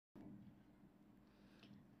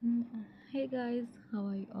Hey guys, how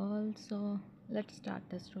are you all? So let's start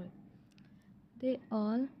the story. They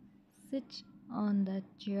all sit on that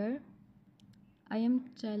chair. I am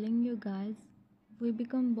telling you guys, we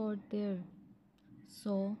become bored there.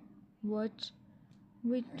 So what?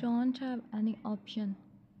 We don't have any option.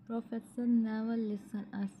 Professor never listen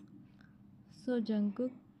us. So Jungkook,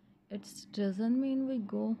 it doesn't mean we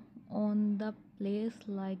go on the place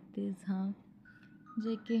like this, huh?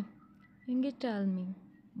 JK, you can tell me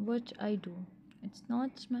what I do. It's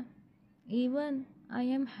not my. Even I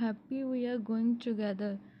am happy we are going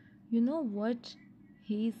together. You know what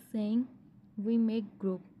he's saying? We make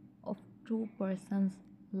group of two persons.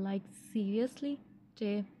 Like seriously?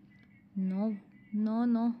 Tay, no,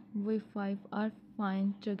 no. We five are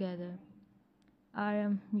fine together.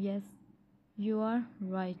 Yes, you are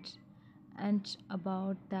right. And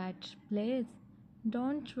about that place,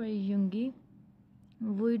 don't worry, Yoongi.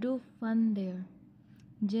 We do fun there.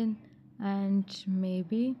 Jin, and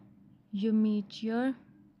maybe you meet your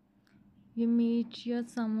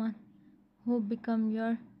someone who become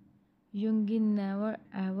your Yoongi. Never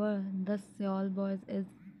ever. The Seoul boys is,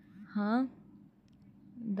 huh?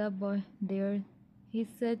 The boy there, he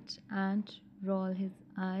said and roll his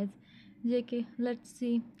eyes. JK, let's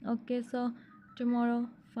see. Okay, so tomorrow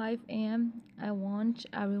 5 a.m. I want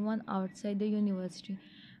everyone outside the university.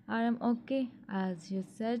 I am okay as you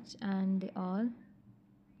said, and they all.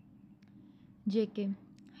 JK,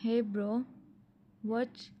 hey bro,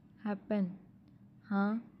 what happened?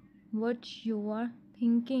 Huh? What you are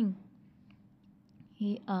thinking?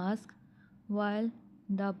 He asked while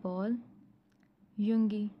the ball.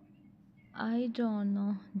 Yoongi, I don't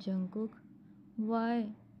know, Jungkook. Why?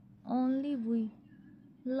 Only we.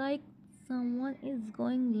 Like someone is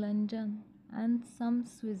going London and some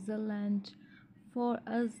Switzerland for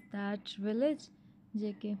us that village.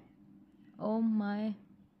 JK. Oh my.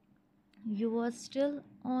 You are still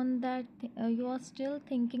on that. You are still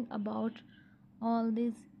thinking about all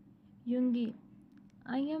this. Yoongi.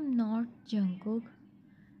 I am not Jungkook.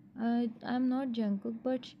 I'm not Jungkook,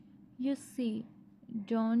 but you see,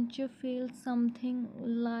 don't you feel something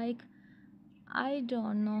like I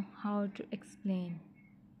don't know how to explain?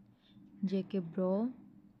 JK bro,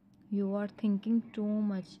 you are thinking too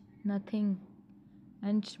much, nothing.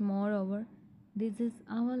 And moreover, this is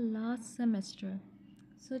our last semester.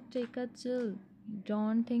 So take a chill.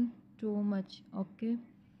 Don't think too much, okay?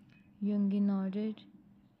 Yoongi nodded.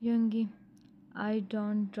 Yoongi, I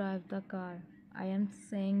don't drive the car. I am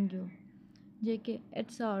saying you. JK,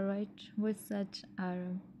 it's alright with such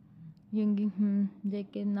Aaron. Yoongi,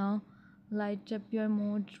 JK, now light up your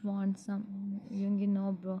mood. Want some? Yoongi,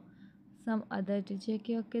 no, bro. Some other day.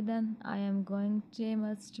 JK, okay, then I am going. Jay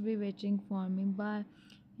must be waiting for me. Bye.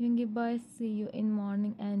 Yoongi, bye. See you in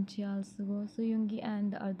morning. And she also goes. So Yoongi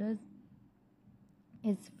and the others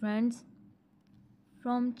is friends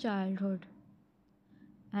from childhood,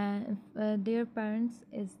 and their parents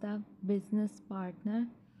is the business partner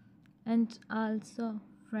and also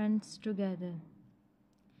friends together.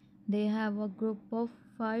 They have a group of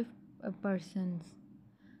five persons: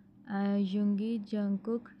 Yoongi,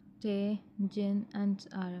 Jungkook, Tae, Jin, and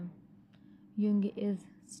Aram. Yoongi is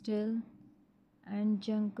still, and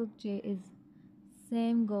Jungkook Tae is.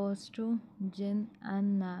 Same goes to Jin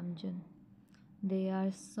and Namjoon. They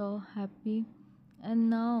are so happy, and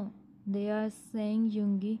now they are saying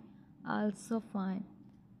Yoongi also find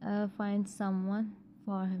someone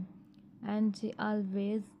for him, and he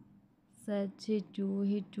always said he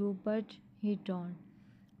do, but he don't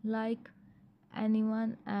like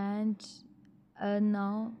anyone, and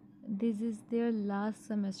now this is their last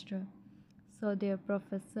semester, so their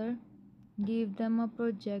professor gave them a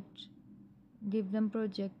project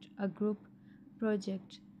a group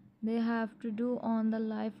project. They have to do on the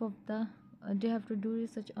life of the they have to do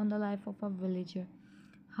research on the life of a villager,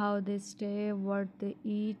 how they stay, what they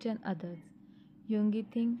eat, and others. Yoongi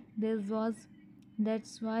think this was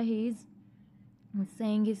that's why he is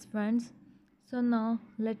saying his friends. So now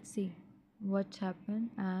let's see what happened.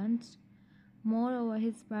 And moreover,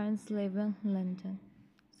 his parents live in London.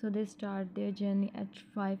 So they start their journey at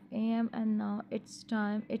 5 a.m. and now it's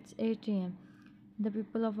 8 a.m. The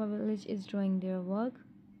people of a village is doing their work.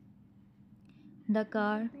 The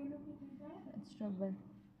car trouble.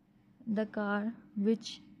 The car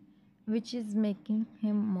which is making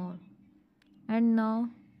him more. And now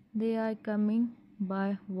they are coming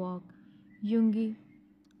by walk. Yoongi,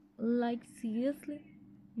 like seriously,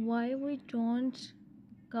 why we don't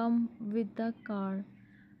come with the car?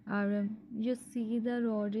 Aram, you see the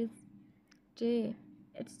road is day.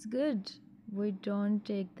 It's good. We don't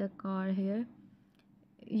take the car here.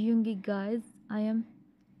 Yoongi guys, I am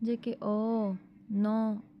JK, oh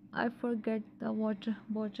no, I forget the water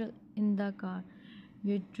bottle in the car.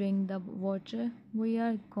 You drink the water, we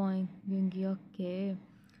are going. Yoongi, okay.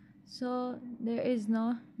 So there is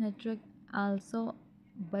no network also,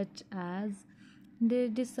 but as they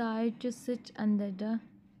decide to sit under the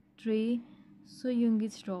tree, so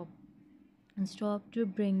Yoongi stopped to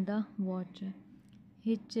bring the water.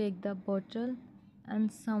 He take the bottle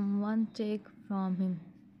and someone take from him.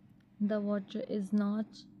 The water is not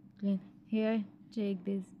clean. Here, take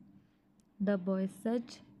this. The boy said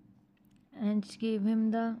and gave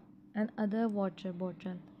him the another water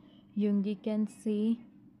bottle. Yoongi can see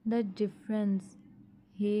the difference.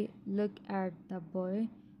 He looked at the boy.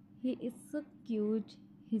 He is so cute.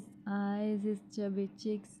 His eyes, his chubby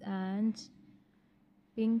cheeks, and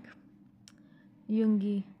pink.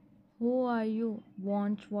 Yoongi, who are you?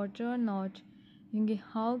 Want water or not? Yoongi,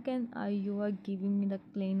 how can I? You are giving me the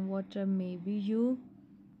clean water. Maybe you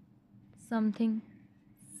something.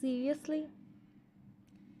 Seriously?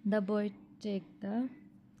 The boy took the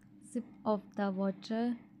sip of the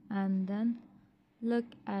water and then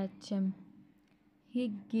looked at him.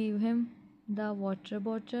 He gave him the water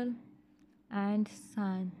bottle and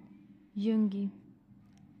sighed. Yoongi,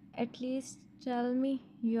 at least tell me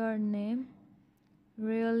your name.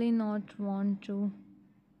 Really not want to,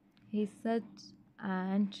 he said,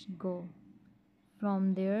 and go.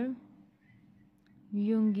 From there,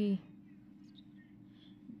 Yoongi,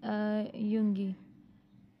 Yoongi,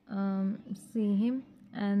 see him,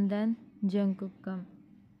 and then Jungkook come.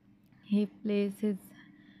 He placed his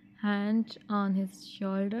hand on his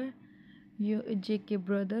shoulder. You, JK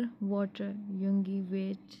brother, water. Yoongi,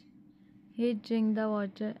 wait. He drank the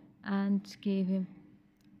water and gave him.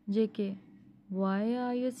 JK, why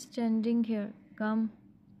are you standing here? Come.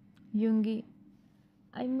 Yoongi,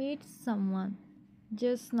 I met someone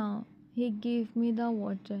just now. He gave me the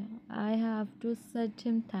water. I have to set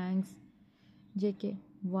him thanks. JK,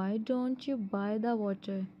 why don't you buy the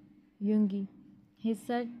water? Yoongi, he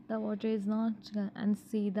said the water is not and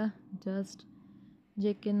see the dust.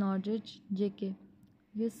 JK nodded. JK,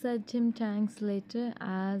 you said him thanks later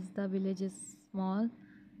as the village is small.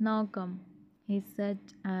 Now come, he said,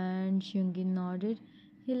 and Yoongi nodded.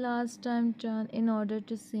 He last time turned in order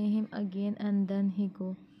to see him again and then he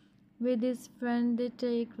go. With his friend they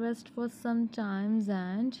take rest for some times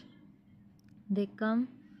and they come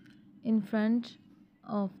in front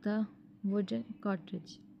of the wooden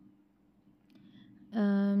cottage.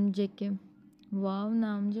 JK, wow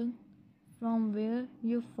Namjoon, from where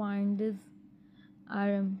you find this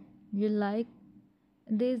Aram? You like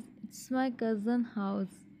this? It's my cousin house.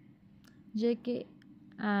 JK,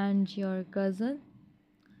 and your cousin?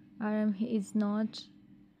 Aram, he is not.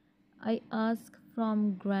 I asked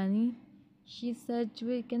from Granny. She said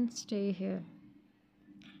we can stay here.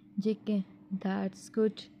 JK, that's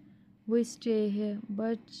good. We stay here,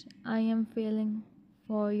 but I am feeling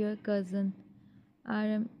for your cousin.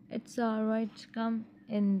 Aram, it's alright. Come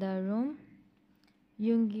in the room.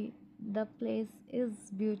 Yoongi, the place is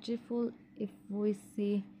beautiful if we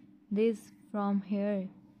see this from here,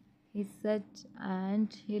 he said,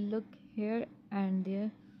 and he looked here and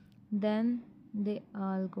there. Then they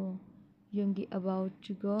all go. Yoongi about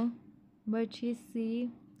to go, but he see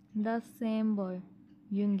the same boy.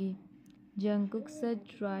 Yoongi, Jungkook said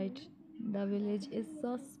right, the village is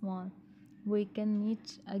so small. We can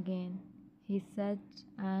meet again, he said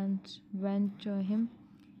and went to him.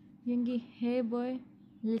 Yoongi, hey boy,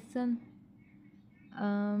 listen,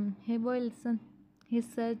 he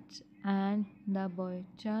said, and the boy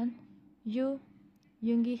turned. You,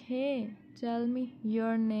 Yoongi, hey, tell me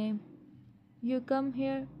your name. You come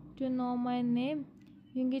here to know my name?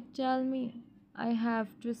 Yoongi, tell me, I have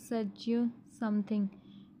to set you something.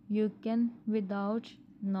 You can without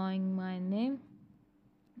knowing my name.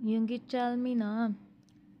 Yoongi, tell me now,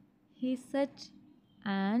 he said,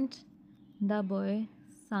 and the boy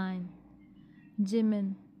signed.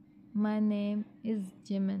 Jimin, my name is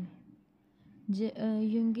Jimin.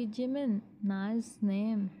 Yoongi, Jimin, nice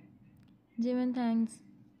name. Jimin, thanks.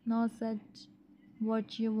 Now said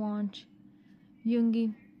what you want.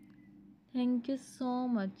 Yoongi, thank you so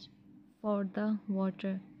much for the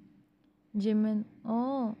water. Jimin,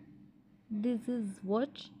 oh, this is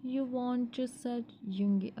what you want to say.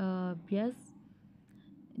 Yoongi, yes.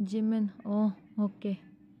 Jimin, oh, okay.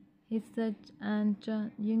 He said, and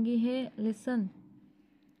Yoongi, hey, listen.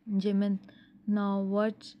 Jimin, now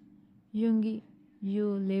what? Yoongi, you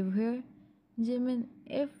live here? Jimin,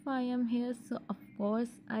 if I am here, so of course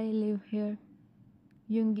I live here.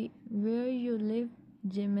 Yoongi, where you live?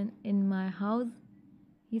 Jimin, in my house.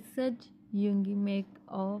 He said, Yoongi make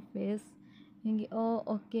a face. Yoongi, oh,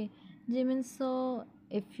 okay. Jimin, so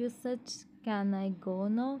if you such, can I go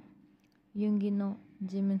now? Yoongi, no.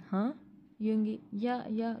 Jimin, huh? Yoongi, yeah,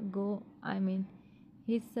 yeah, go. I mean,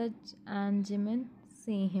 he such and Jimin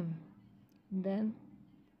see him. Then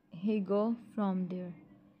he go from there.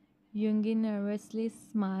 Yoongi nervously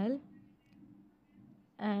smile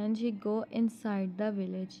and he go inside the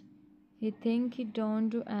village. He think he don't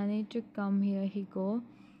do any to come here. He go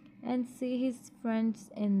and see his friends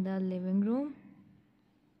in the living room.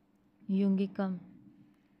 Yoongi come.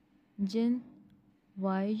 Jin,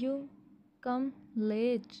 why you come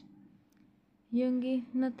late? Yoongi,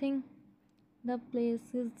 nothing. The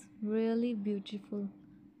place is really beautiful.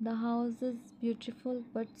 The house is beautiful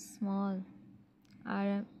but small.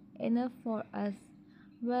 Are enough for us.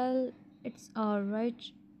 Well, it's alright.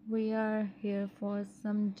 We are here for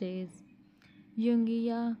some days.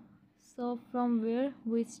 Yoongi, so from where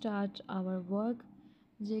we start our work?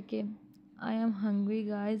 JK, I am hungry,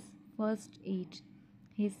 guys. First eat.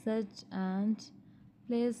 He said and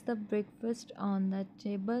placed the breakfast on the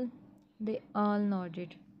table. They all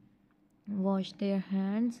nodded, washed their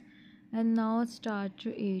hands, and now start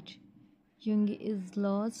to eat. Yoongi is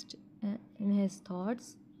lost in his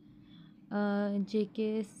thoughts.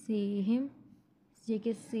 JK see him.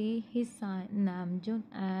 JK see his son Namjoon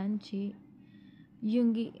and she.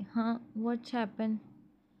 Yoongi, huh? What happened?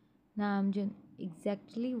 Namjoon,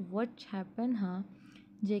 exactly what happened, huh?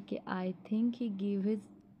 JK, I think he gave his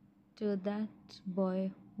to that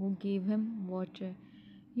boy who gave him water.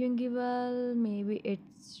 Yoongi, well, maybe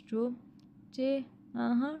it's true. J,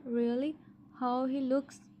 really? How he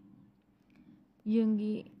looks?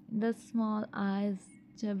 Yoongi, the small eyes,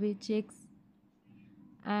 chubby cheeks,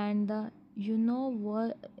 and the you know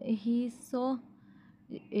what he saw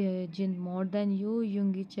Jin more than you,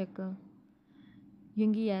 Yoongi chuckle.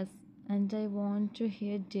 Yoongi, yes, and I want to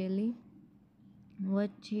hear daily what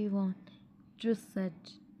he want to said,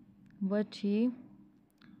 what he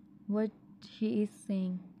what he is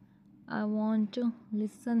saying. I want to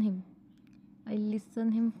listen him. I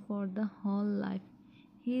listen him for the whole life.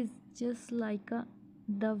 He's just like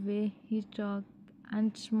the way he talk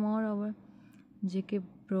and moreover. JK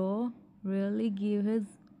bro really give his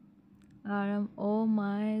arm. Oh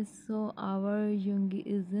my, so our Yoongi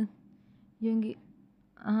isn't Yoongi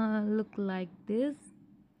look like this.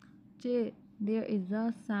 J, there is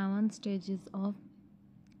a 7 stages of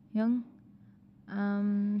young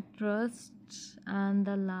trust and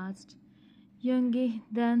the last. Yoongi,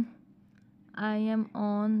 then I am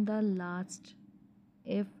on the last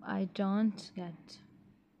if I don't get.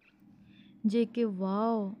 JK,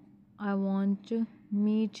 wow, I want to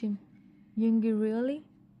meet him. Yoongi, really?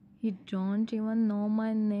 He don't even know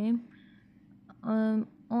my name.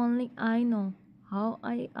 Only I know how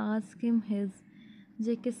I ask him his.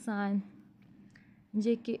 JK sign.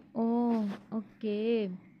 JK, oh,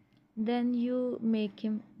 okay. Then you make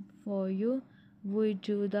him for you. We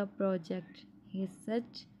do the project, he said.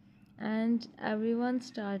 And everyone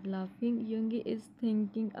start laughing. Yoongi is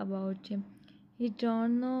thinking about him. He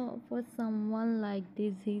don't know for someone like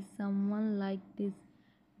this. He's someone like this.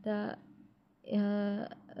 The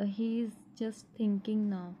he's just thinking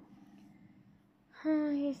now.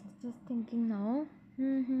 He's just thinking now.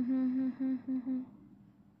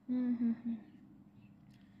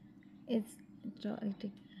 It's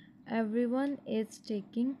exhausting. Everyone is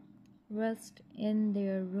taking rest in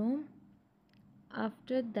their room.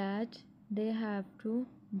 After that, they have to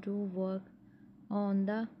do work on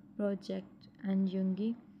the project and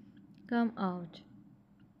Yoongi come out.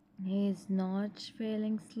 He is not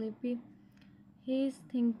feeling sleepy. He is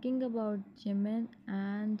thinking about Jimin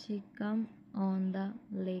and he come on the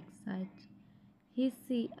lakeside. He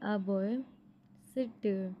see a boy sit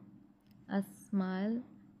there. A smile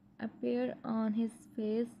appear on his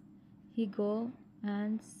face. He go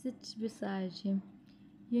and sits beside him.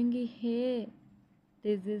 Yoongi, hey,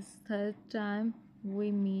 this is third time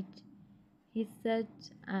we meet, he said,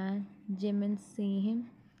 and Jimin see him.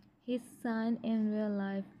 He sign in real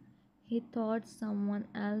life. He thought someone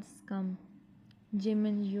else come.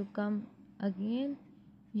 Jimin, you come again?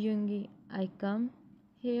 Yoongi, I come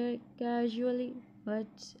here casually, but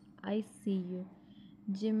I see you.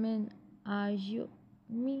 Jimin, are you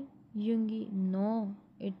me? Yoongi, no,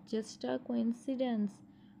 it's just a coincidence.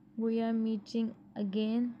 We are meeting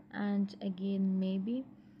again and again, maybe.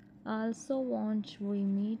 Also, won't we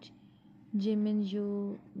meet? Jimin,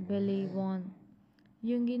 you believe on.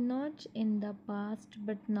 Yoongi, not in the past,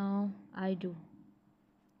 but now I do.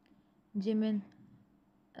 Jimin,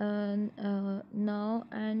 now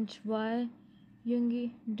and why?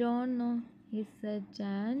 Yoongi, don't know, he said,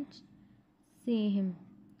 and see him.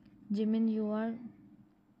 Jimin, you are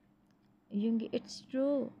yoongi. It's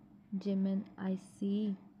true. Jimin, I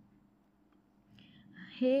see.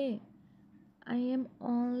 Hey, I am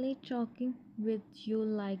only talking with you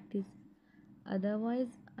like this. Otherwise,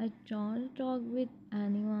 I don't talk with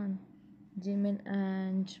anyone. Jimin,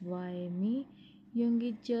 and why me?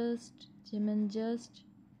 Yoongi just, Jimin just,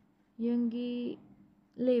 Yoongi,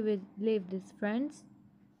 leave this, friends.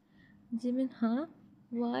 Jimin, huh?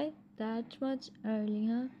 Why that much early,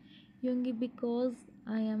 huh? Yoongi, because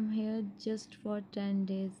I am here just for 10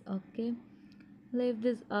 days, okay? Leave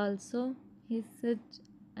this also, he said,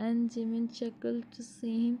 and Jimin chuckled to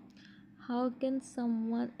see him. How can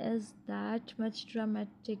someone is that much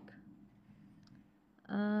dramatic?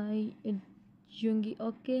 It, Yoongi,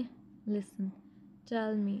 okay? Listen,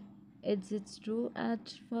 tell me, is it true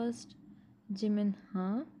at first? Jimin,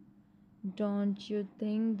 huh? Don't you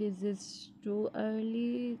think this is too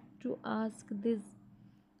early to ask this?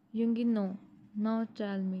 Yoongi, no. Now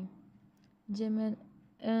tell me. Jimin,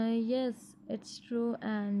 yes, it's true.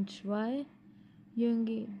 And why?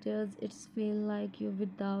 Yoongi, does it feel like you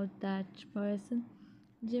without that person?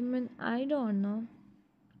 Jimin, I don't know.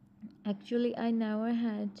 Actually, I never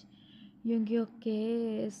had. Yoongi,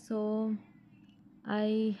 okay, so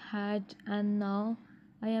I had, and now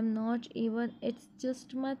I am not even. It's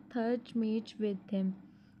just my third meet with him,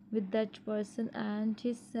 with that person, and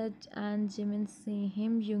he said, and Jimin see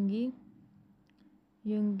him.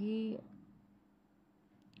 Yoongi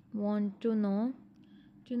want to know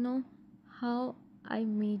how I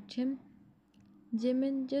meet him.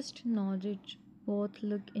 Jimin just nodded. Both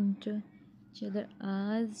look into each other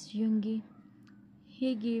as Yoongi.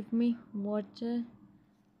 He gave me water,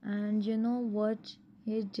 and you know what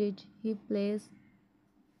he did? He placed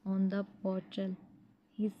on the bottle.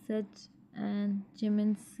 He said, and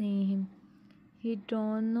Jimin see him. He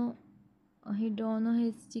don't know. He don't know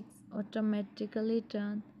his cheeks automatically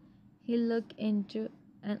turn. He looked into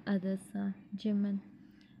another side. Jimin,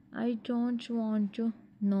 I don't want to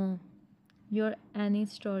know your any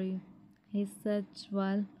story, he said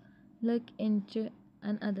while look into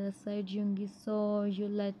another side. Yoongi, so you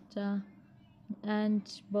let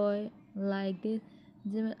and boy like this.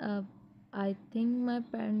 Jimin, I think my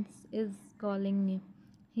parents is calling me,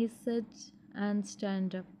 he said and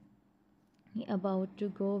stand up. He about to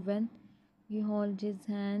go when he hold his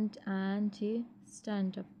hand and he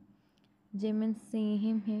stand up. Jimin see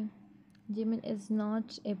him. Jimin is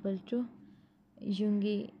not able to.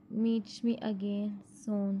 Yoongi, meet me again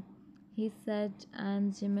soon, he said,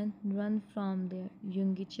 and Jimin run from there.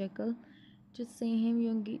 Yoongi chuckled to see him.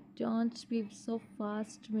 Yoongi, don't speak so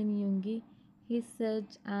fast, Min Yoongi, he said,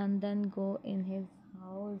 and then go in his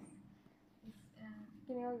house.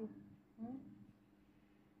 Hmm?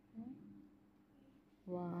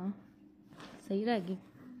 वाह सही रहेगी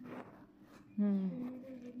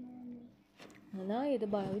है ना ये तो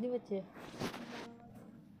 12 भी नहीं बचे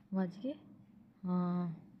बज गए हाँ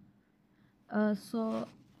so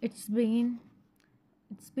it's been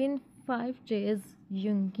 5 days.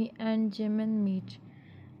 Yoongi and Jimin meet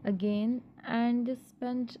again and they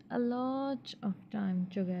spend a lot of time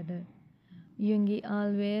together. Yoongi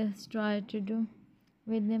always try to do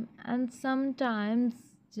with him, and sometimes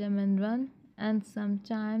Jimin run, and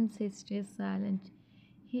sometimes he stays silent.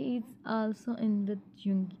 He is also in with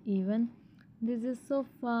Yoongi even. This is so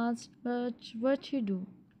fast, but what he do?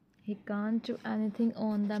 He can't do anything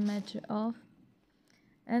on the matter of.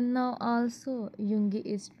 And now also Yoongi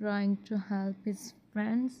is trying to help his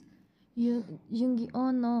friends. Yoongi,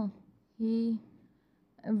 oh no, he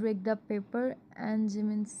break the paper and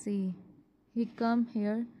Jimin see. He come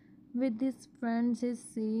here with his friends. He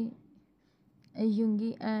see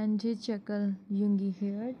Yoongi and he chuckle. Yoongi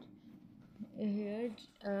heard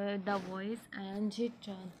the voice and he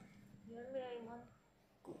turned.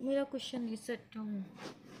 मेरा question नहीं set हूँ.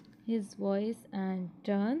 His voice and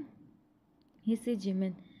turn. He see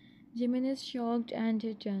Jimin. Jimin is shocked and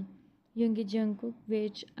he turn. Yoongi, Jungkook,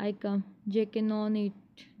 wait, I come. JK, no need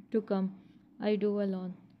to come. I do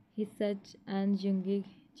alone, he said, and Yoongi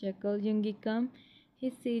chuckled. Yoongi, come. He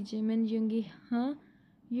see Jimin. Yoongi, huh?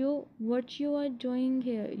 What you are doing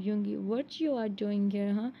here? Yoongi, what you are doing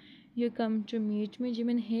here, huh? You come to meet me,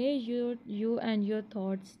 Jimin. Hey, you and your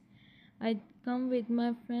thoughts. I come with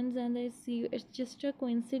my friends and I see you. It's just a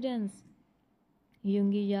coincidence.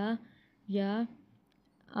 Yoongi, yeah.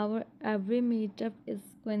 Our every meetup is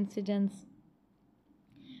coincidence.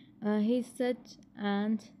 He said,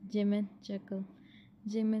 and Jimin chuckled.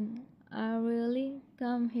 Jimin, I really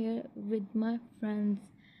come here with my friends,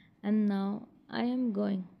 and now I am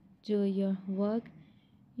going. Do your work.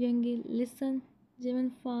 Yoongi, listen,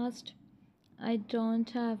 Jimin, fast. I don't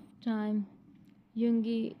have time.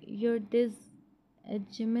 Yoongi, you're this.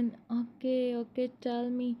 Jimin, okay, okay, tell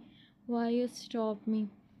me why you stop me.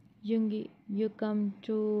 Yoongi, you come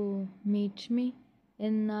to meet me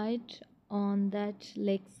in night on that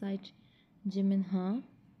lakeside. Jimin, huh?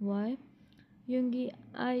 Why? Yoongi,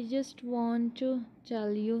 I just want to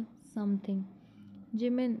tell you something.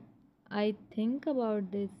 Jimin, I think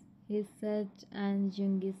about this, he said, and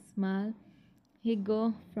Yoongi smiled. He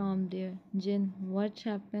go from there. Jin, what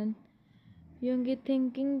happened? Yoongi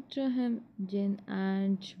thinking to him, Jin,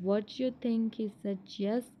 and what you think? He said,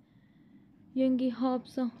 yes. Yoongi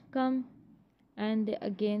hopes so. Come. And they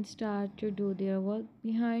again start to do their work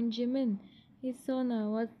behind Jimin. He's so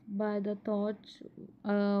nervous by the thought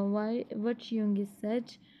why what Yoongi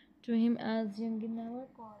said to him as Yoongi never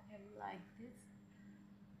called him like this.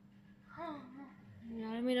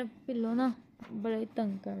 यार मेरा pillow ना बड़ा ही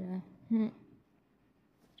तंग कर रहा है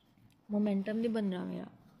momentum नहीं बन रहा मेरा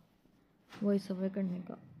वॉइस ओवर करने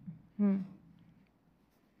का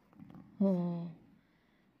oh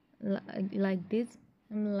like this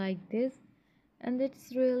and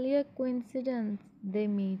it's really a coincidence they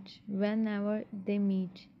meet whenever they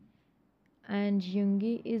meet and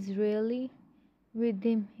Yoongi is really with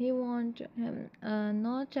him. He want him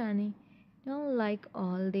not any don't like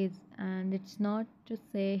all this and it's not to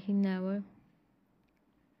say he never.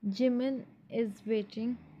 Jimin is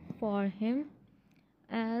waiting for him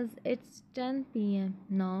as it's 10 p.m.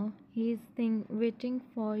 now. He's waiting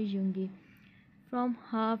for Yoongi from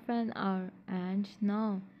half an hour and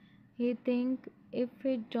now he think if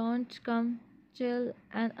he don't come till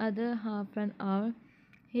another half an hour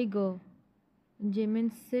he go.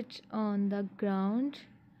 Jimin sits on the ground.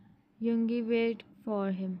 Yoongi wait for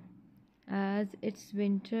him as it's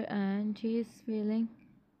winter and he is feeling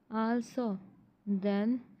also.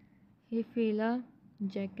 Then he feel a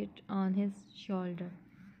jacket on his shoulder.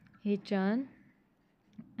 He turn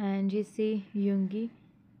and he see Yoongi.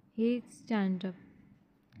 He stand up.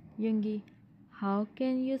 Yoongi, how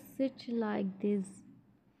can you sit like this?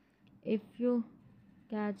 If you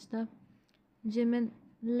catch the Jimin,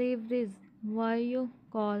 leave this. Why you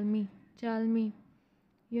call me? Tell me.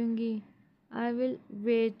 Yoongi, I will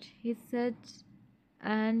wait, he said,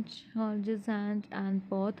 and holds his hand and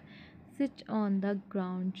both sit on the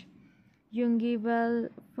ground. Yoongi, well,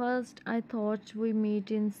 first I thought we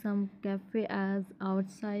meet in some cafe as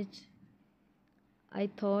outside. I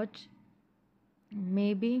thought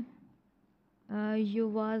maybe you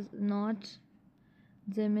was not.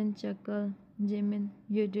 Jimin chuckled. Jimin,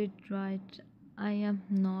 you did right. I am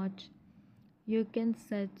not. You can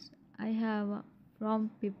set. I have from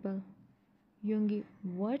people. Yoongi,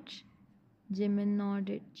 what? Jimin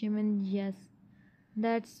nodded. Jimin, yes.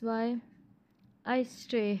 That's why I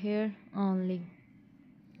stay here only.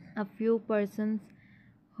 A few persons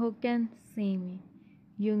who can see me.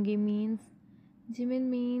 Yoongi means. Jimin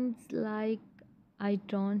means like I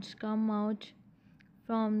don't come out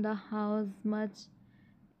from the house much.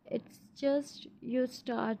 It's just you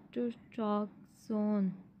start to talk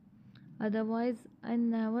soon. Otherwise, I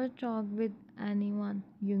never talk with anyone.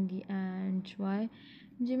 Yoongi and why?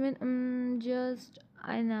 Jimin, just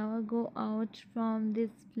I never go out from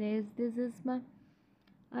this place. This is my.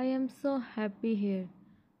 I am so happy here.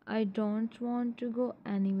 I don't want to go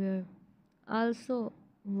anywhere. Also,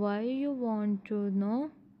 why you want to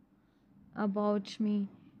know about me?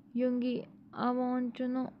 Yoongi, I want to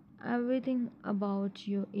know everything about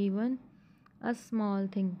you, even a small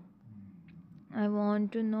thing. I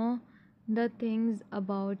want to know the things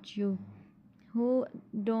about you who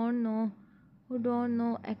don't know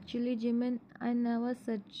actually Jimin I never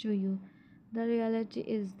said to you. The reality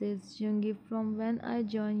is this, Jungi, from when I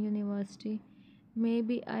joined university,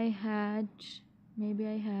 maybe I had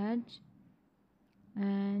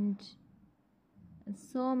and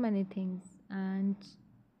so many things and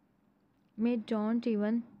may don't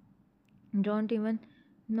even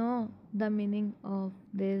know the meaning of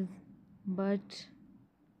this but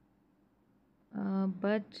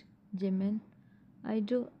but Jimin, I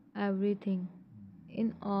do everything.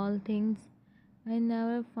 In all things, I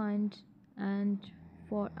never find, and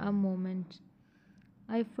for a moment,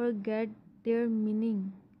 I forget their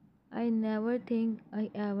meaning. I never think I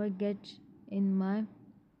ever get in my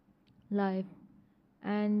life,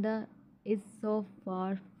 and is so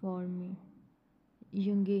far for me.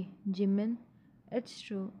 Yoongi, Jimin, it's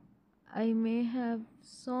true. I may have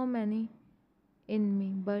so many in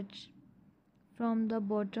me, but from the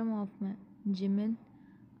bottom of my Jimin,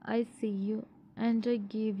 I see you and I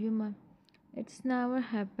give you my. It's never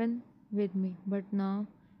happened with me,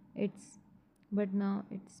 it's. But now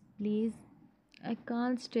it's. Please, I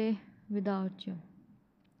can't stay without you.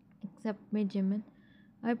 Accept me, Jimin.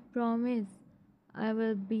 I promise I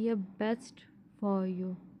will be a best for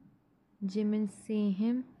you. Jimin see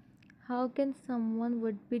him. How can someone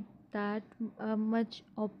would be that much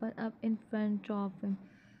open up in front of him?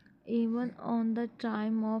 Even on the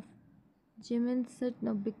time of Jimin said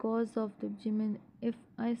no because of the Jimin. If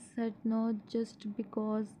I said no just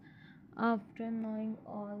because after knowing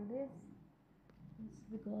all this, it's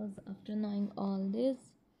because after knowing all this,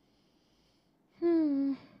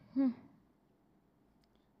 hmm, hmm,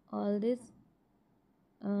 all this,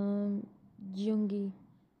 Yoongi,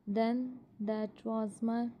 then that was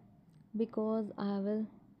my because I will,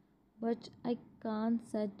 but I can't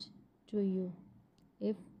set to you.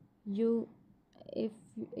 If you, if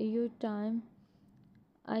you time,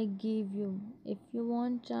 I give you. If you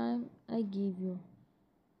want time, I give you.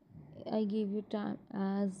 I give you time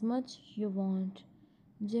as much you want.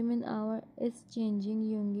 Jimin hour is changing.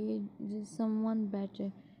 Yoongi is someone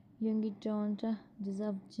better. Yoongi don't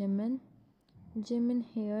deserve Jimin. Jimin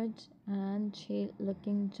heard and she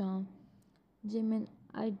looking down. Jimin,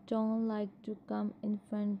 I don't like to come in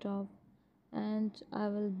front of, and I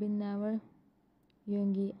will be never.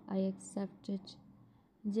 Yoongi, I accept it.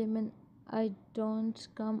 Jimin, I don't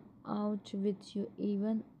come out with you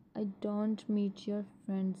even. I don't meet your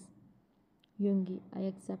friends. Yoongi, I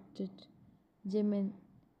accept it. Jimin,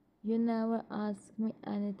 you never ask me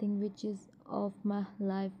anything which is of my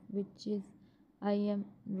life, which is I am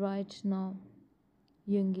right now.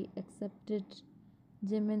 Yoongi, accept it.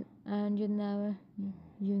 Jimin, and you never.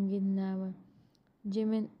 Yoongi, never.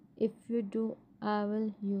 Jimin, if you do, I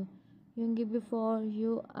will you. Yoongi, before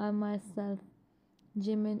you, I myself.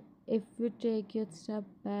 Jimin, if you take your step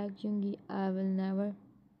back, Yoongi, I will never.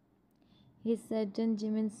 He said, and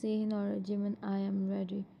Jimin saying, or Jimin, I am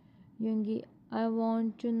ready. Yoongi, I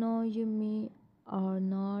want to know you me or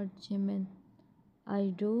not, Jimin.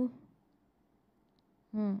 I do.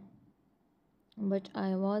 Hmm. But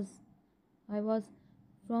I was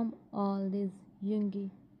from all this, Yoongi.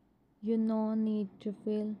 You no need to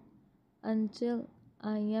feel until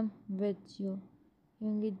I am with you.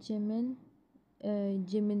 Yoongi, Jimin,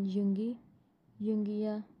 Jimin, Yoongi,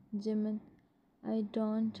 Yoongi, Jimin. I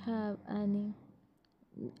don't have any.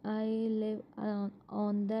 I live alone.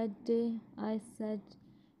 On that day, I said,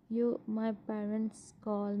 you, my parents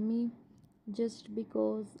call me just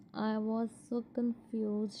because I was so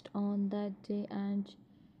confused on that day. And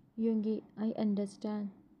Yoongi, I understand.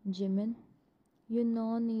 Jimin, you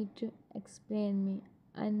no need to explain me.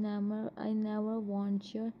 I never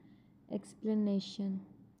want your explanation.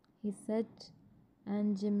 He said,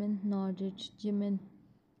 and Jimin nodded. Jimin,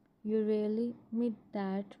 you really mean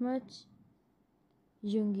that much?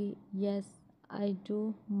 Yoongi, yes, I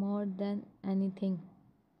do more than anything.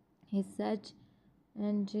 He said,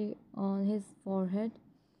 and on his forehead,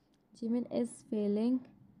 Jimin is feeling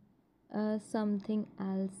something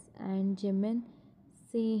else, and Jimin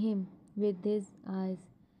see him with his eyes.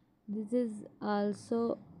 This is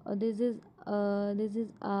also this is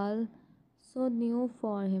all so new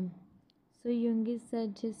for him. So Yoongi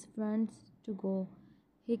said his friends to go.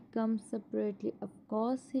 He comes separately. Of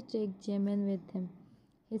course, he take Jimin with him.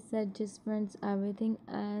 He said his friends everything,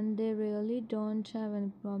 and they really don't have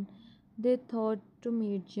any problem. They thought to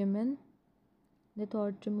meet Jimin. They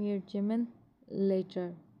thought to meet Jimin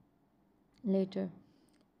later. Later,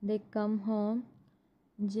 they come home.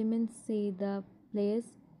 Jimin see the place.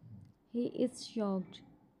 He is shocked.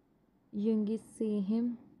 Yoongi see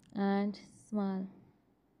him and smile.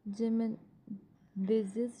 Jimin,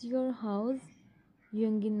 this is your house?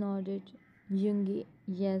 Yoongi nodded. Yoongi,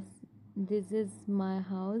 yes, this is my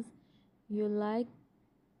house. You like?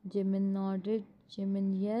 Jimin nodded.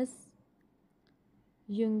 Jimin, yes.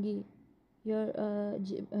 Yoongi,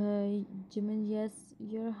 Jimin, yes,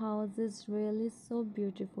 your house is really so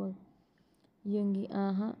beautiful. Yoongi,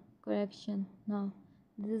 correction. Now,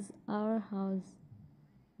 this is our house.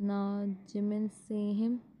 Now, Jimin see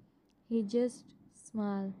him. He just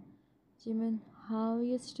smiled. Jimin, how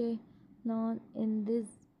you stay alone in this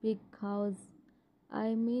big house?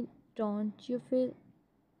 I mean, don't you feel?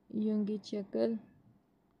 Yoongi chuckled.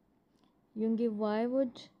 Yoongi, why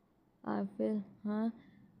would I feel, huh?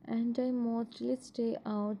 And I mostly stay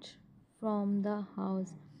out from the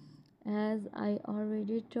house, as I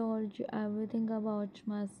already told you everything about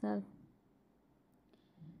myself.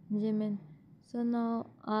 Jimin, so now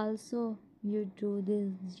also you do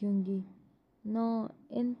this, Yoongi. No,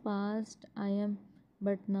 in past I am,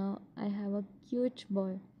 but now I have a cute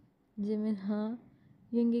boy. Jimin, huh?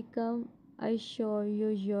 Yoongi, come, I show you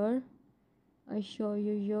your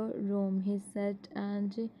room, he said,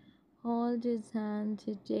 and hold his hand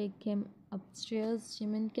to take him upstairs.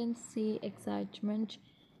 Jimin can see excitement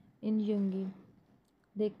in Yoongi.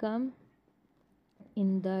 They come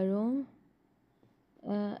in the room.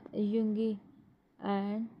 Yoongi,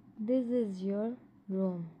 and this is your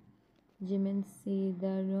room. Jimin see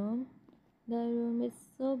the room. The room is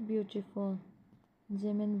so beautiful.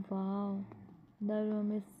 Jimin, wow, the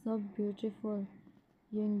room is so beautiful.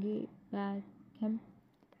 Yoongi back him.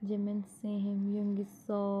 Jimin see him. Yoongi,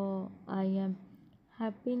 so I am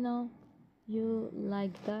happy now. You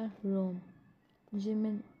like the room.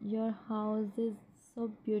 Jimin, your house is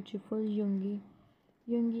so beautiful, Yoongi.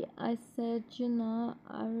 Yoongi, I said, you know,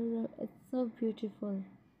 it's so beautiful.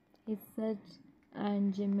 He said,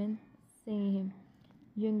 and Jimin see him.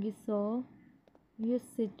 Yoongi, so you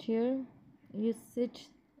sit here, you sit,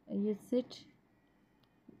 you sit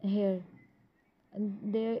here. And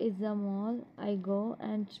there is a mall. I go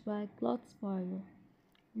and buy clothes for you.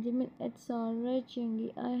 Jimin, it's alright,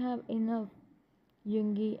 Yoongi. I have enough.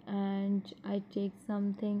 Yoongi, and I take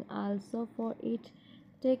something also for it.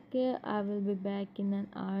 Take care. I will be back in an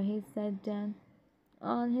hour. He said. Then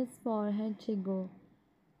on his forehead he go.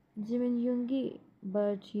 Jimin, Yoongi,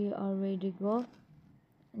 but he already go.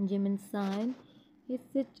 Jimin sign. He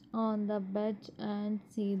sit on the bed and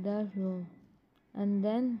see the room, and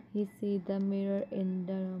then he see the mirror in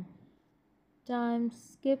the room. Time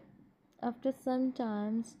skip. After some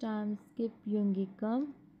time skip. Yoongi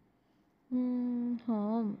come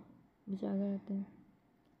home.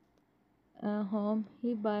 Home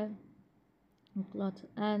he buy clothes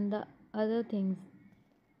and the other things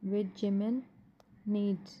which Jimin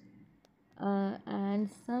needs, and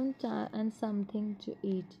something to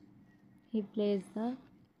eat. He places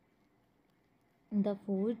the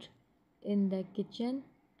food in the kitchen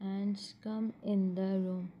and come in the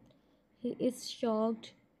room. He is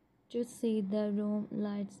shocked to see the room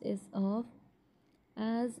lights is off,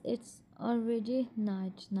 as it's already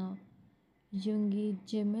night now. Yoongi,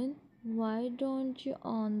 Jimin, why don't you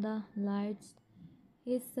on the lights?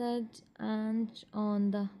 He said, and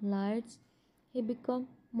on the lights. He become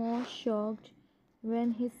more shocked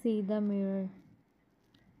when he see the mirror.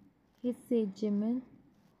 He see Jimin,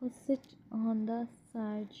 who sit on the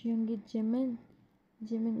side. Yoongi, Jimin,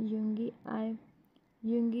 Jimin, Yoongi,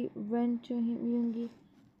 Yoongi went to him. Yoongi,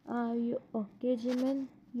 are you okay, Jimin?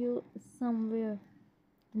 You somewhere?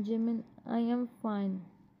 Jimin, I am fine.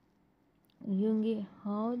 Yoongi,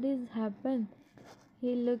 how this happened?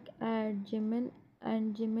 He looked at Jimin,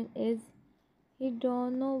 and Jimin is, he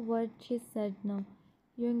don't know what he said now.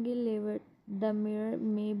 Yoongi levered the mirror,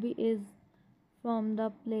 maybe is from the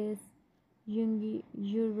place. Yoongi,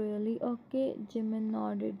 you really okay? Jimin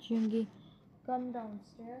nodded. Yoongi, come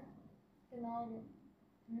downstairs.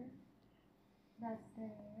 Hmm? That's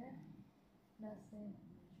it. That's it.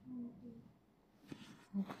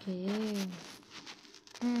 Okay.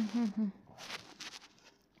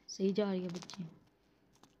 सही जा रही है बच्ची.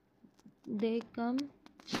 They come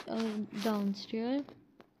downstairs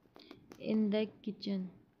in the kitchen.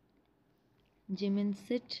 Jimin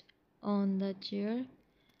sit on the chair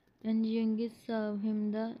and Yoongi serve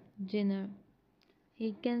him the dinner.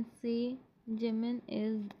 He can see Jimin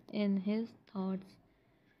is in his thoughts.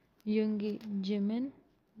 Yoongi, Jimin,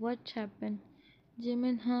 what happened?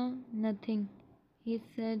 Jimin, huh? Nothing, he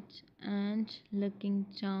said, and looking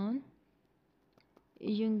down.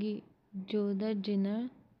 Yoongi, do the dinner.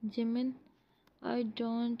 Jimin, I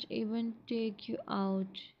don't even take you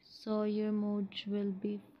out, so your mood will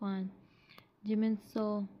be fine. Jimin,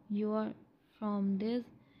 so you are from this?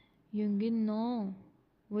 Yoongi, no.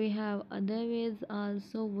 We have other ways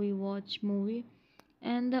also. We watch movie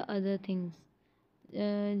and the other things.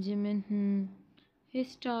 Jimin, He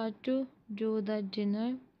start to do the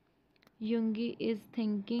dinner. Yoongi is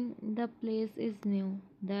thinking the place is new.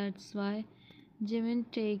 That's why Jimin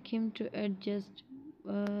take him to adjust.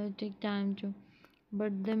 Take time to.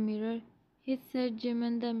 But the mirror, he said,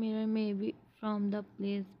 Jimin, the mirror may be from the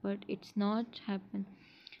place, but it's not happen.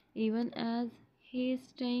 Even as he is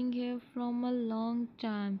staying here from a long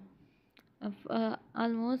time, of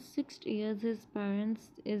almost 6 years, his parents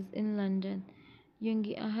is in London.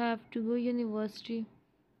 Yoongi, I have to go university.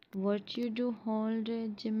 What you do whole day,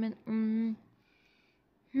 Jimin?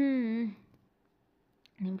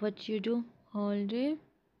 What you do whole day?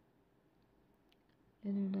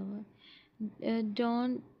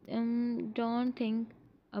 Don't think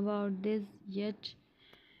about this yet.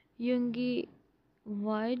 Yoongi,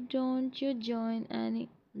 why don't you join any,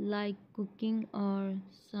 like cooking or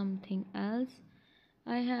something else?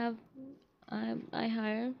 I have I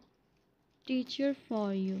hire teacher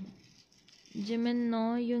for you. Jimin,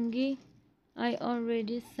 no, Yoongi, I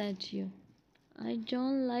already said you. I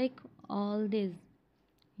don't like all this.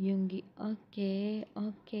 Yoongi, okay,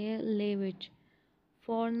 okay, leave it.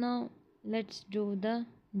 For now, let's do the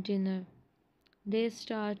dinner. They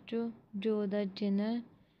start to do the dinner.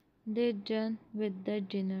 They done with the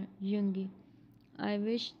dinner. Yoongi, I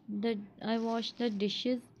wish that I wash the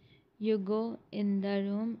dishes. You go in the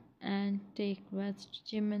room and take rest.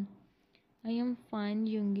 Jimin, I am fine,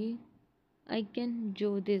 Yoongi. I can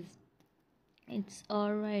do this. It's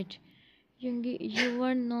alright. Yoongi, you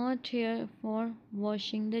were not here for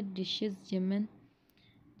washing the dishes, Jimin.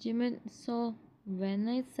 Jimin, so when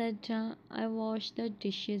I said I wash the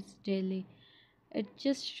dishes daily, it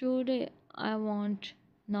just today I want.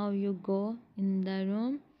 Now you go in the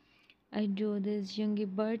room. I do this, Yoongi,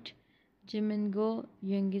 but Jimin go,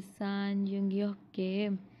 Yoongi san, Yoongi okay.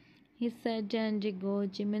 He said and go,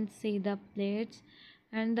 Jimin see the plates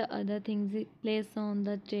and the other things he place on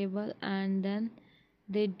the table and then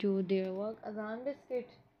they do their work. Azan biscuit.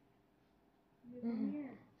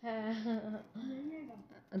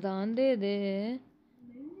 Azan de de.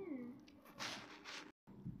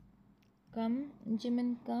 Come,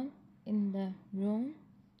 Jimin come in the room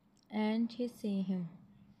and he see him.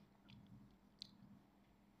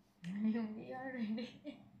 We are ready.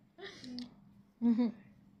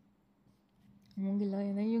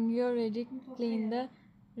 You already clean the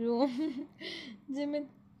room. Jimin,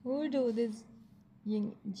 who do this?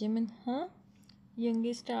 Jimin, huh?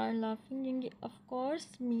 Yoongi start laughing. Yoongi, of course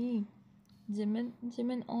me.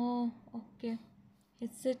 Jimin, oh, okay. He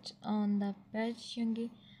sit on the bed. Yoongi,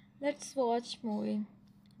 let's watch movie.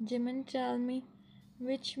 Jimin, tell me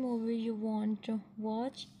which movie you want to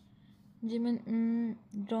watch. Jimin,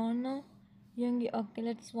 don't know. Yoongi, okay,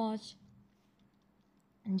 let's watch.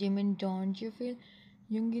 Jimin, don't you feel?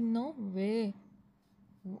 Yoongi, no way.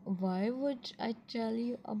 Why would I tell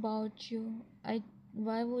you about you?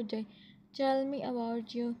 Why would I tell me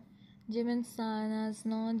about you? Jimin Sanas,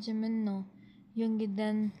 no, Jimin, no. Yoongi,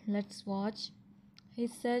 then let's watch. He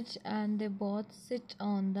said, and they both sit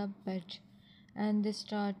on the bed and they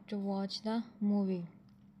start to watch the movie.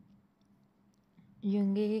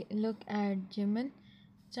 Yoongi look at Jimin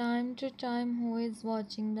time to time who is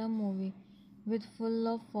watching the movie with full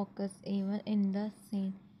of focus even in the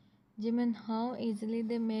scene. Jimin, how easily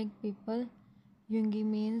they make people. Yoongi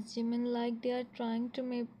means Jimin like they are trying to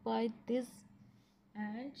make by this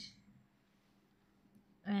and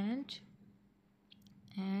and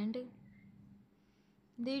and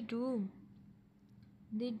they do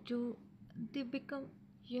they do they become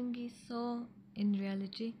Yoongi, so in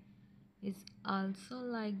reality is also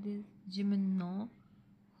like this. Jimin, no,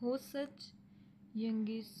 who said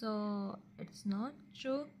Yoongi, so it's not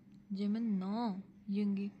true. Jimin, no.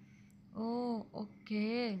 Yoongi, oh,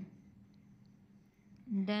 okay.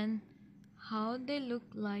 Then how they look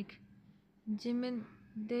like? Jimin,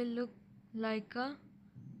 they look like a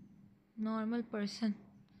normal person.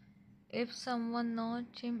 If someone not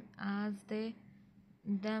him as they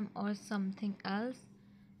them or something else.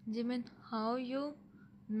 Jimin, how you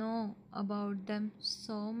know about them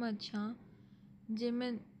so much, huh?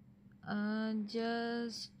 Jimin,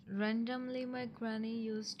 just randomly my granny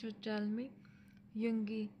used to tell me.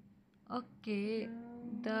 Yoongi, okay,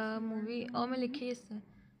 the movie, oh my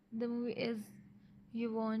the movie is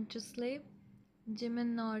You Want to Sleep?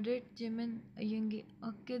 Jimin nodded. Jimin, Yoongi,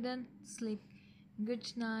 okay then, sleep.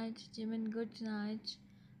 Good night, Jimin, good night.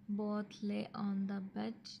 Both lay on the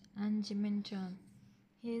bed and Jimin turned.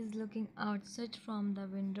 He is looking outside from the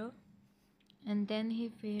window and then he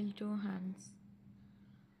felt two hands.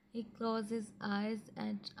 He closed his eyes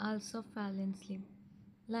and also fell in sleep.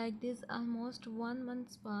 Like this, almost 1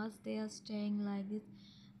 month passed. They are staying like this.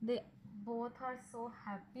 They both are so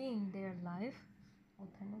happy in their life.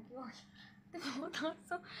 They both are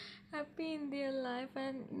so happy in their life,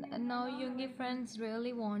 and now Yoongi friends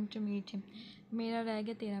really want to meet him. मेरा रह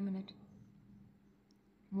गया 13 minute.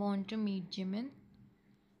 Want to meet Jimin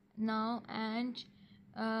now, and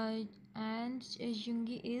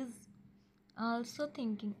Yoongi is also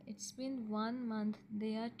thinking it's been 1 month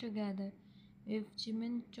they are together. If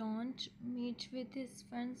Jimin don't meet with his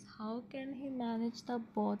friends, how can he manage the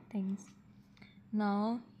both things?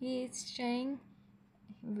 Now he is saying,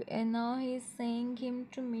 now he is saying him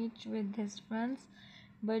to meet with his friends,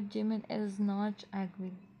 but Jimin is not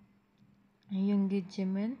agreeing. Yoongi,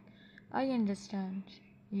 Jimin, I understand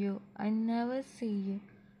you. I never see you.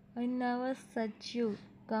 I never said you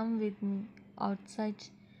come with me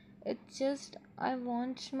outside. It's just I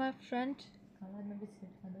want my friend. I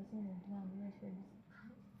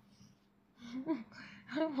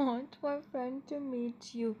want my friend to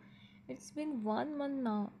meet you. It's been 1 month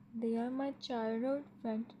now. They are my childhood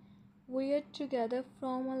friend. We are together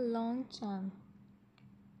from a long time.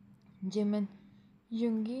 Jimin,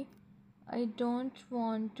 Yoongi, I don't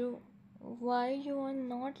want to. Why you are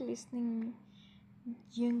not listening me?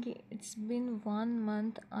 Yoongi, it's been 1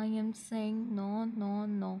 month. I am saying no, no,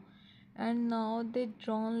 no, and now they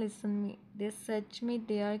don't listen me. They said me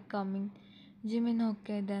they are coming. Jimin,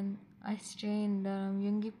 okay then. I stay in the room.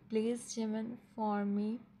 Yoongi, please, Jimin, for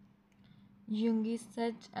me. Yoongi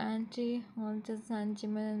said, Auntie, hold his hand,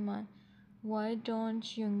 Jimin and mine. Why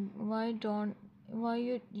don't you? Why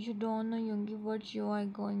you don't know, Yoongi, what you are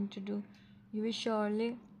going to do? You will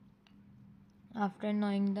surely, after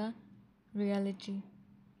knowing the reality.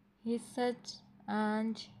 He said,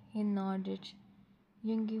 and he nodded.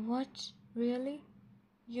 Yoongi, what? Really?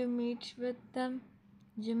 You meet with them?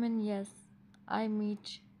 Jimin, yes, I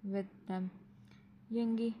meet with them.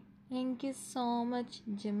 Yoongi, thank you so much,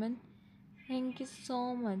 Jimin. Thank you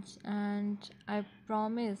so much, and I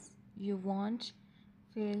promise you won't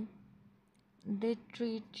feel they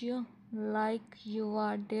treat you like you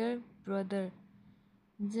are their brother.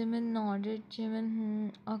 Jimin nodded.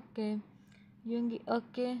 Jimin, okay. Yoongi,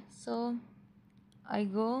 okay. So I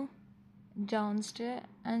go downstairs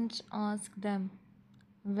and ask them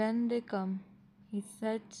when they come. He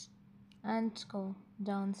said, and go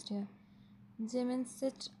downstairs. Jimin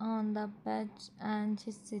sits on the bed and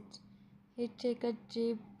he sits. He take a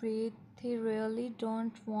deep breath. He really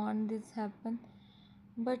don't want this happen.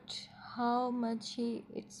 But how much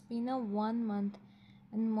it's been a 1 month,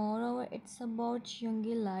 and moreover it's about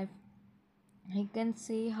Yoongi life. He can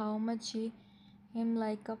see how much him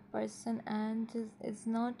like a person, and this is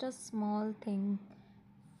not a small thing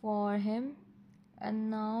for him. And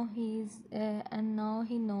now he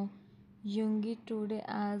know Yoongi today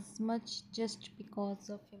as much just because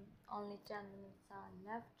of him. Only 10 minutes are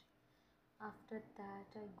left. After that,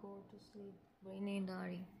 I go to sleep. Brainy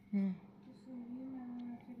Dari.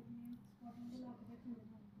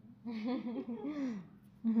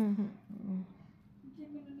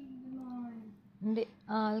 They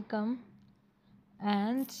all come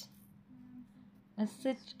and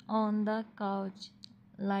sit on the couch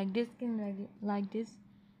like this, like this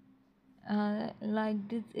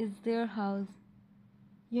is their house.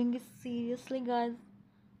 Young, seriously, guys,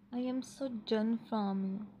 I am so done from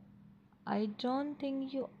you. I don't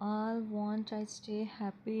think you all want I stay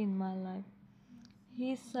happy in my life.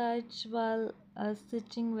 He said while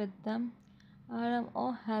sitting with them.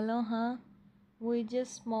 Oh, hello, huh? We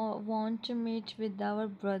just want to meet with our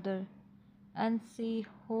brother and see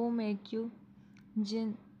who make you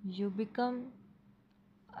Jin. You become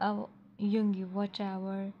a Yoongi,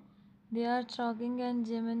 whatever. They are talking and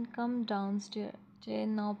Jimin come downstairs. Say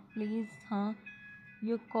now please, huh?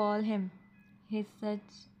 You call him. He said,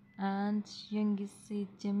 and Yoongi see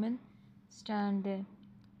Jimin stand there.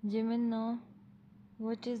 Jimin know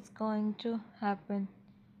what is going to happen.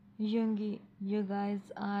 Yoongi, you guys,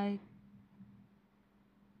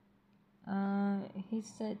 he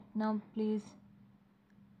said, now please,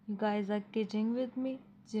 you guys are kidding with me.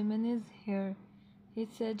 Jimin is here. He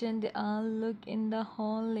said, and they all look in the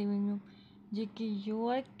whole living room. Jiki, you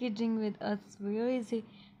are kidding with us. Where is he?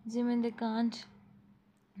 Jimin, they can't.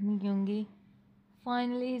 Yoongi.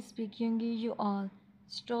 Finally, he speak. Yoongi, you all.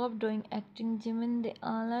 Stop doing acting, Jimin. They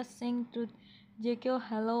all are saying truth. Jiki, oh,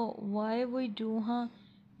 hello. Why we do, huh?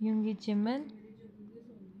 Yoongi, Jimin.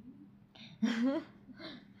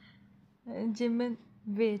 Jimin,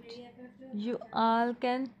 wait. You all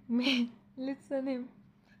can listen him.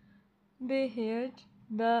 They heard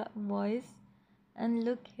the voice and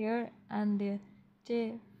look here and there.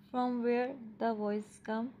 From where the voice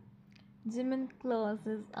come? Jimin closed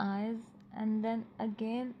his eyes and then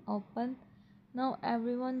again opened. Now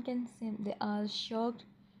everyone can see him. They are shocked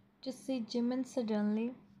to see Jimin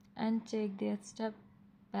suddenly and take their step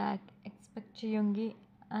back. Expect Yoongi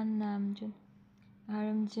and Namjoon.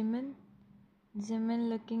 Aram Jimin. Jimin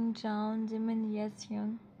looking down. Jimin, yes,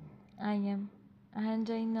 Young. I am. And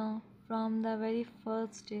I know from the very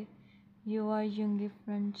first day you are Yoongi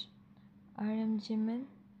friend. I am Jimin.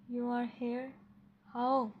 You are here?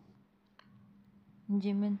 How?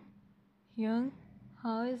 Jimin. Young,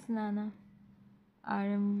 how is Nana? I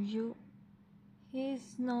am you. He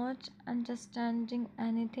is not understanding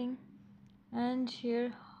anything. And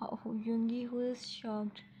here Yoongi who is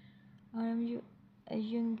shocked. I am you.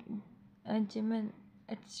 Young, Jimin.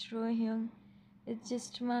 It's true, Young. It's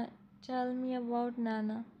just my. Tell me about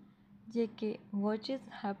Nana. JK, what is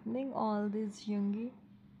happening all this, Yoongi?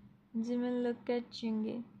 Jimin look at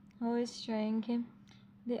Yoongi, who is showing him.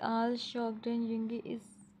 They all shocked and Yoongi is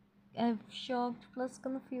shocked plus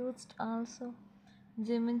confused also.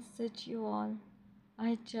 Jimin said you all.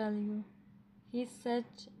 I tell you. He said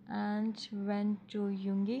and went to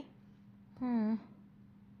Yoongi. Hmm.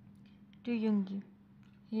 To Yoongi.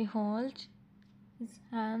 He held his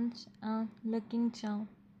hand and looking down.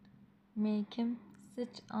 Make him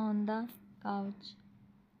sit on the couch.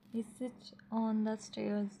 He sits on the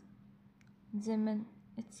stairs. Jimin,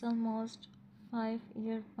 it's almost 5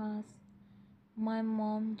 years past. My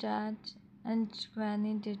mom, dad, and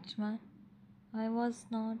granny did my. I was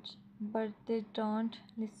not, but they don't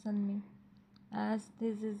listen me. As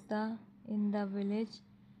this is the in the village,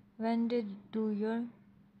 when they do your,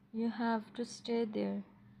 you have to stay there,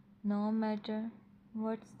 no matter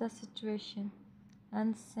what's the situation.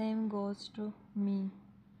 And same goes to me.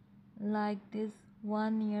 Like this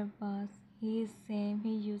 1 year pass, he is same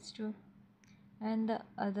he used to. And the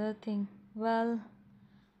other thing, well,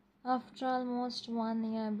 after almost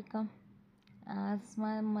 1 year, I become as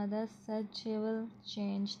my mother said she will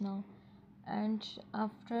change now. And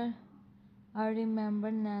after I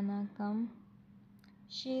remember Nana come,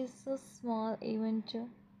 she is so small even too.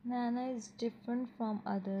 Nana is different from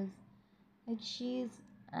others. Like she's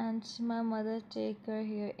and my mother take her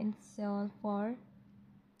here in Seoul for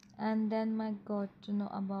and then I got to know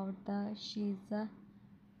about the she's a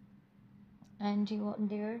and you were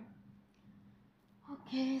there.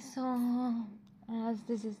 Okay, so as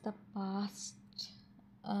this is the past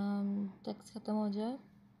text खत्म हो जाए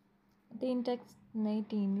 3 text नहीं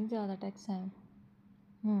 3 ही ज़्यादा text हैं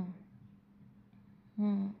हम्म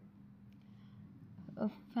हम्म a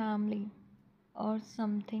family or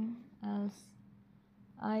something else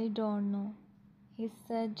I don't know. He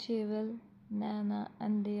said she will Nana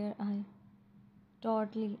and there I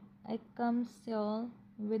totally I come Seoul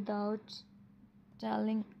without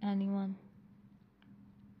telling anyone.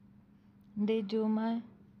 They do my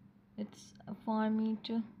it's for me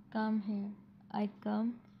to come here. I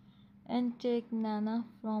come and take Nana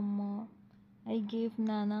from Marr. I gave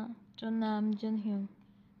Nana to Namjoon Hyun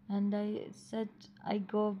and I said I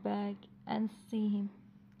go back and see him.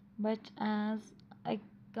 But as I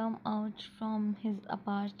come out from his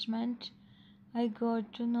apartment, I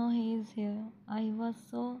got to know he is here. I was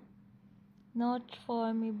so not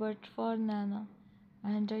for me but for Nana,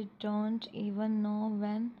 and I don't even know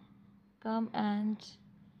when come and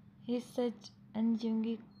he said and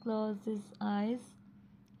Yoongi closed his eyes.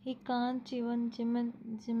 He can't even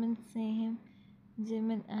Jimin see him.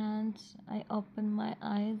 Jimin and I opened my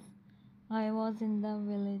eyes. I was in the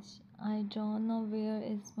village. I don't know where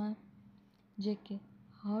is my JK.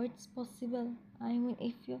 How it's possible? I mean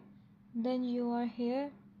if you then you are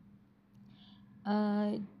here.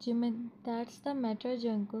 Jimin, that's the matter,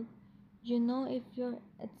 Jungkook. You know if you're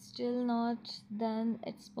it's still not then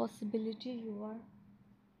it's possibility you are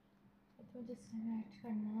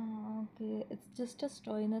okay, it's just a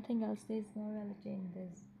story, nothing else. There is no reality in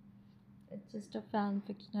this. It's just a fan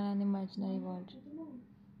fiction and imaginary world.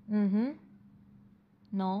 Mm-hmm.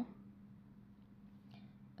 No.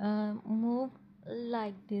 Move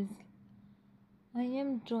like this. I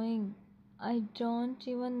am drawing. I don't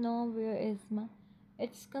even know where is my.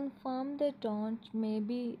 It's confirmed they don't.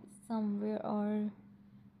 Maybe somewhere or.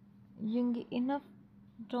 Yoongi, enough.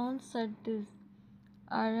 Don't say this.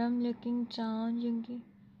 I am looking down, Yoongi.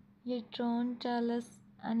 You don't tell us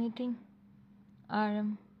anything.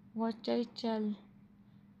 Aram, what I tell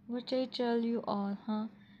you all, huh?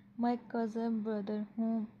 My cousin brother,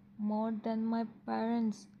 whom more than my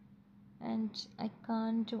parents, and I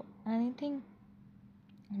can't do anything.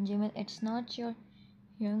 Jimin, it's not your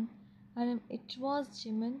young. Aram, it was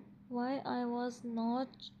Jimin. Why I was not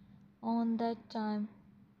on that time?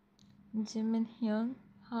 Jimin young,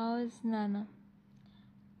 how is Nana?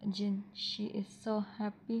 Jin, she is so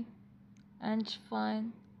happy and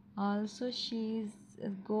fine. Also, she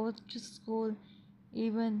goes to school.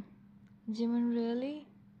 Even Jimin, really?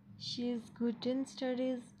 She is good in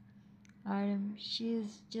studies. Aram, she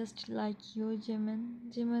is just like you,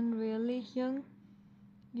 Jimin. Jimin, really young?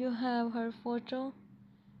 You have her photo?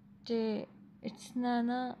 Tay, it's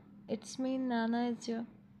Nana. It's me. Nana is your.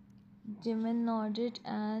 Jimin nodded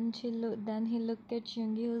and then he looked at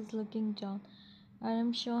Yoongi who's looking down.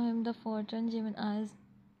 Aram show him the photo and Jimin asked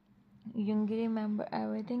Yoongi remember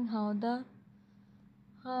everything how the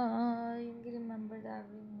Yoongi remembered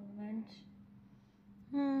every moment.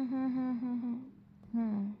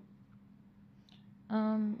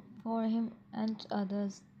 For him and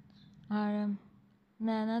others. Aram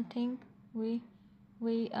Nana think we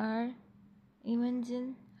are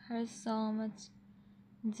imagine her so much.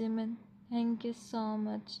 Jimin, thank you so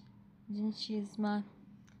much. Jin, she's my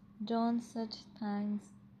don't such thanks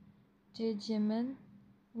to Jimin.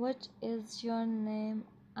 What is your name?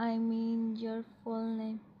 I mean your full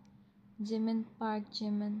name. Jimin Park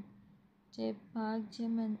Jimin. J Park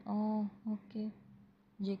Jimin. Oh, okay.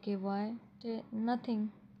 JKY.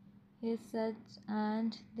 Nothing, he said,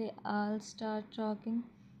 and they all start talking.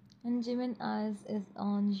 And Jimin eyes is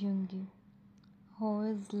on Yoongi, who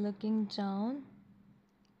is looking down.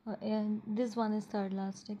 And this one is third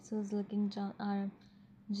last text, so is looking down.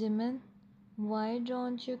 Jimin, why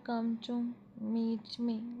don't you come to meet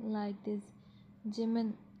me like this?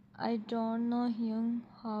 Jimin, I don't know Hyung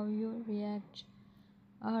how you react.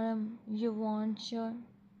 You want your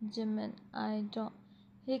Jimin, I don't.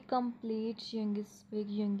 He completes Yoongi's speak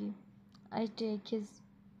Yoongi. I take his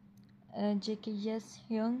JK. Yes,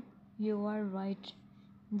 Hyung, you are right.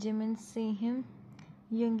 Jimin see him.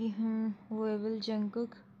 Yoongi, we will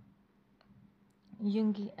Jungkook.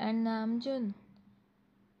 Yoongi and Namjoon.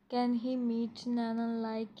 Can he meet Nana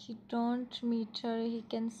like he don't meet her? He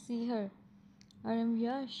can see her.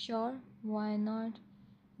 Yeah, sure. Why not?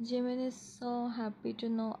 Jimin is so happy to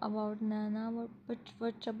know about Nana, but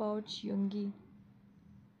what about Yoongi?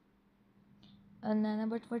 Nana,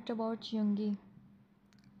 but what about Yoongi?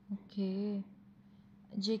 Okay.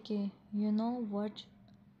 JK, you know what?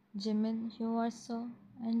 Jimin, you are so,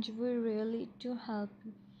 and we really to help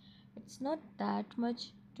you. It's not that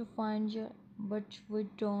much to find you, but we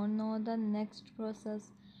don't know the next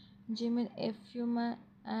process. Jimin, if you may,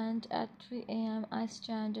 and at 3 a.m. I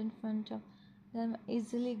stand in front of them,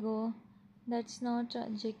 easily go. That's not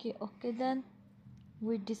JK. Okay, then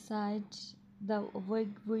we decide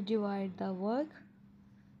we divide the work.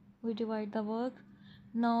 We divide the work.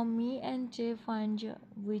 Now me and Jay find you.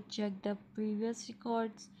 We check the previous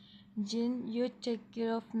records. Jin, you take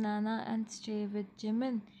care of Nana and stay with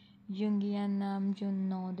Jimin. Yoongi and Namjoon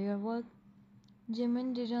know their work.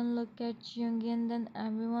 Jimin didn't look at Yoongi, and then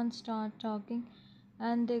everyone start talking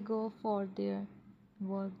and they go for their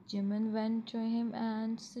work. Jimin went to him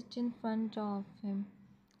and sit in front of him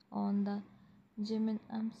on the Jimin.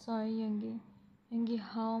 I'm sorry, Yoongi. Yoongi,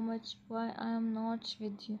 how much? Why I am not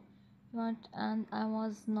with you? What? And I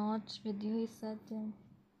was not with you, he said.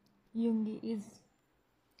 Yoongi is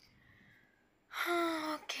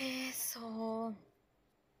okay. So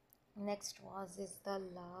next was is the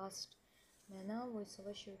last. मैं ना voice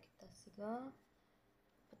over शुरू किया सीगा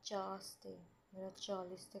 50 ਤੇ ਮੇਰਾ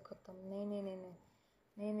 40 ਤੇ ਖਤਮ नहीं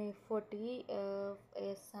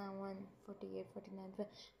 47 48 49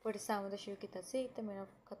 47 ਦਾ ਸ਼ੁਰੂ ਕੀਤਾ ਸੀ ਤੇ ਮੇਰਾ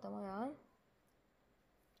ਖਤਮ ਹੋਇਆ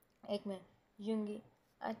एक minute Yoongi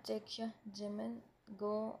I text you Jimin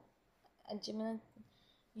go Jimin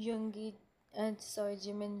Yoongi sorry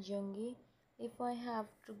Jimin Yoongi if I have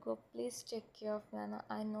to go please take care of Nana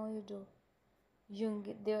I know you do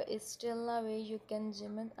Yoongi there is still a way you can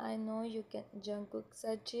Jimin I know you can Jungkook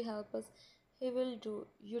said to help us he will do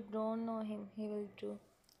you don't know him he will do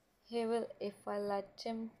he will if I let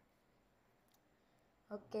him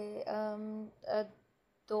okay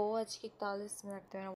 2:41